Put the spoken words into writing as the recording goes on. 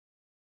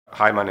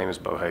Hi, my name is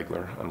Bo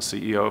Hagler. I'm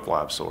CEO of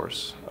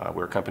LiveSource.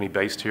 We're a company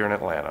based here in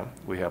Atlanta.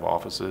 We have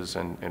offices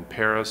in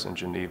Paris, in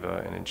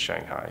Geneva, and in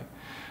Shanghai.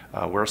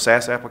 We're a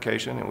SaaS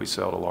application, and we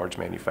sell to large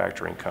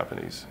manufacturing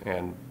companies.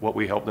 And what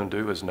we help them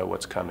do is know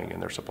what's coming in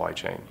their supply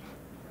chain.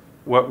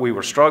 What we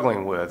were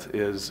struggling with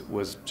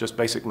was just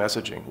basic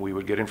messaging. We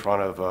would get in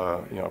front of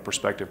a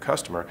prospective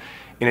customer,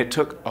 and it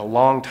took a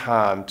long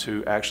time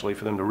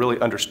for them to really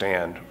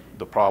understand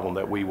the problem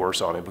that we were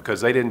solving,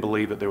 because they didn't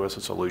believe that there was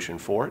a solution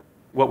for it.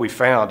 What we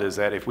found is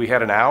that if we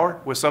had an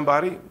hour with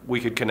somebody, we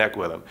could connect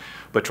with them.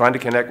 But trying to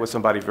connect with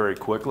somebody very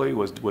quickly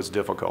was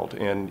difficult.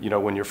 And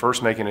when you're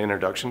first making an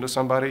introduction to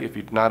somebody, if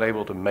you're not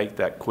able to make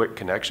that quick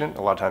connection,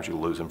 a lot of times you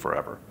lose them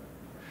forever.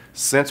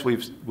 Since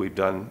we've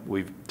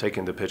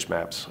taken the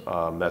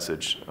PitchMaps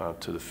message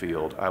to the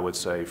field, I would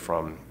say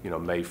from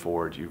May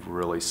forward, you've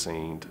really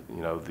seen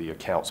the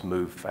accounts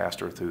move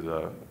faster through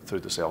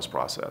the sales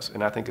process,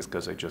 and I think it's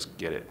because they just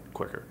get it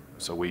quicker.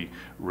 So we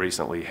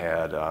recently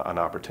had an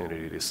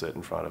opportunity to sit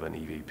in front of an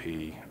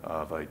EVP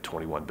of a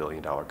 $21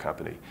 billion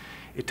company.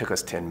 It took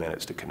us 10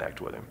 minutes to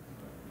connect with him.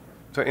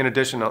 So in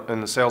addition,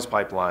 in the sales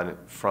pipeline,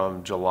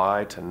 from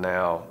July to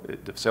now,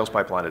 the sales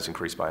pipeline has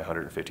increased by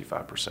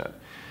 155%.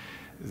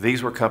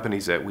 These were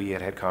companies that we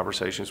had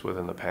conversations with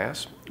in the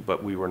past,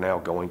 but we were now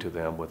going to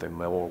them with a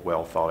more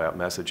well thought out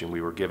message, and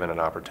we were given an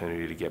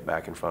opportunity to get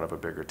back in front of a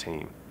bigger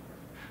team.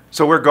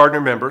 So we're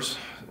Gartner members.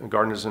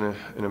 Gartner is an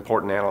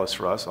important analyst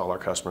for us. All our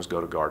customers go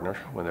to Gartner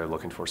when they're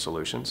looking for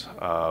solutions.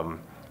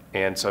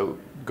 And so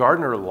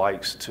Gartner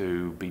likes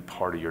to be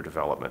part of your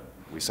development.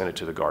 We sent it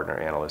to the Gartner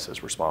analyst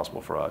that's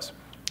responsible for us,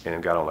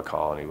 and got on the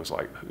call, and he was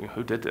like,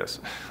 "Who did this?"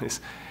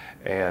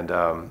 And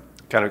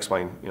kind of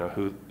explained,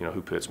 who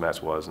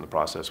PitchMaps was and the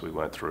process we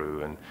went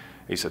through, and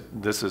he said,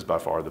 "This is by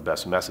far the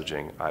best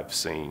messaging I've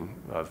seen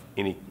of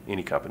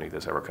any company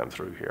that's ever come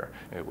through here."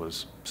 It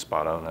was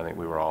spot on. I think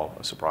we were all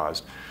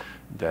surprised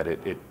that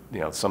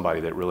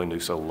somebody that really knew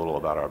so little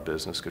about our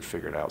business could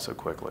figure it out so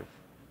quickly.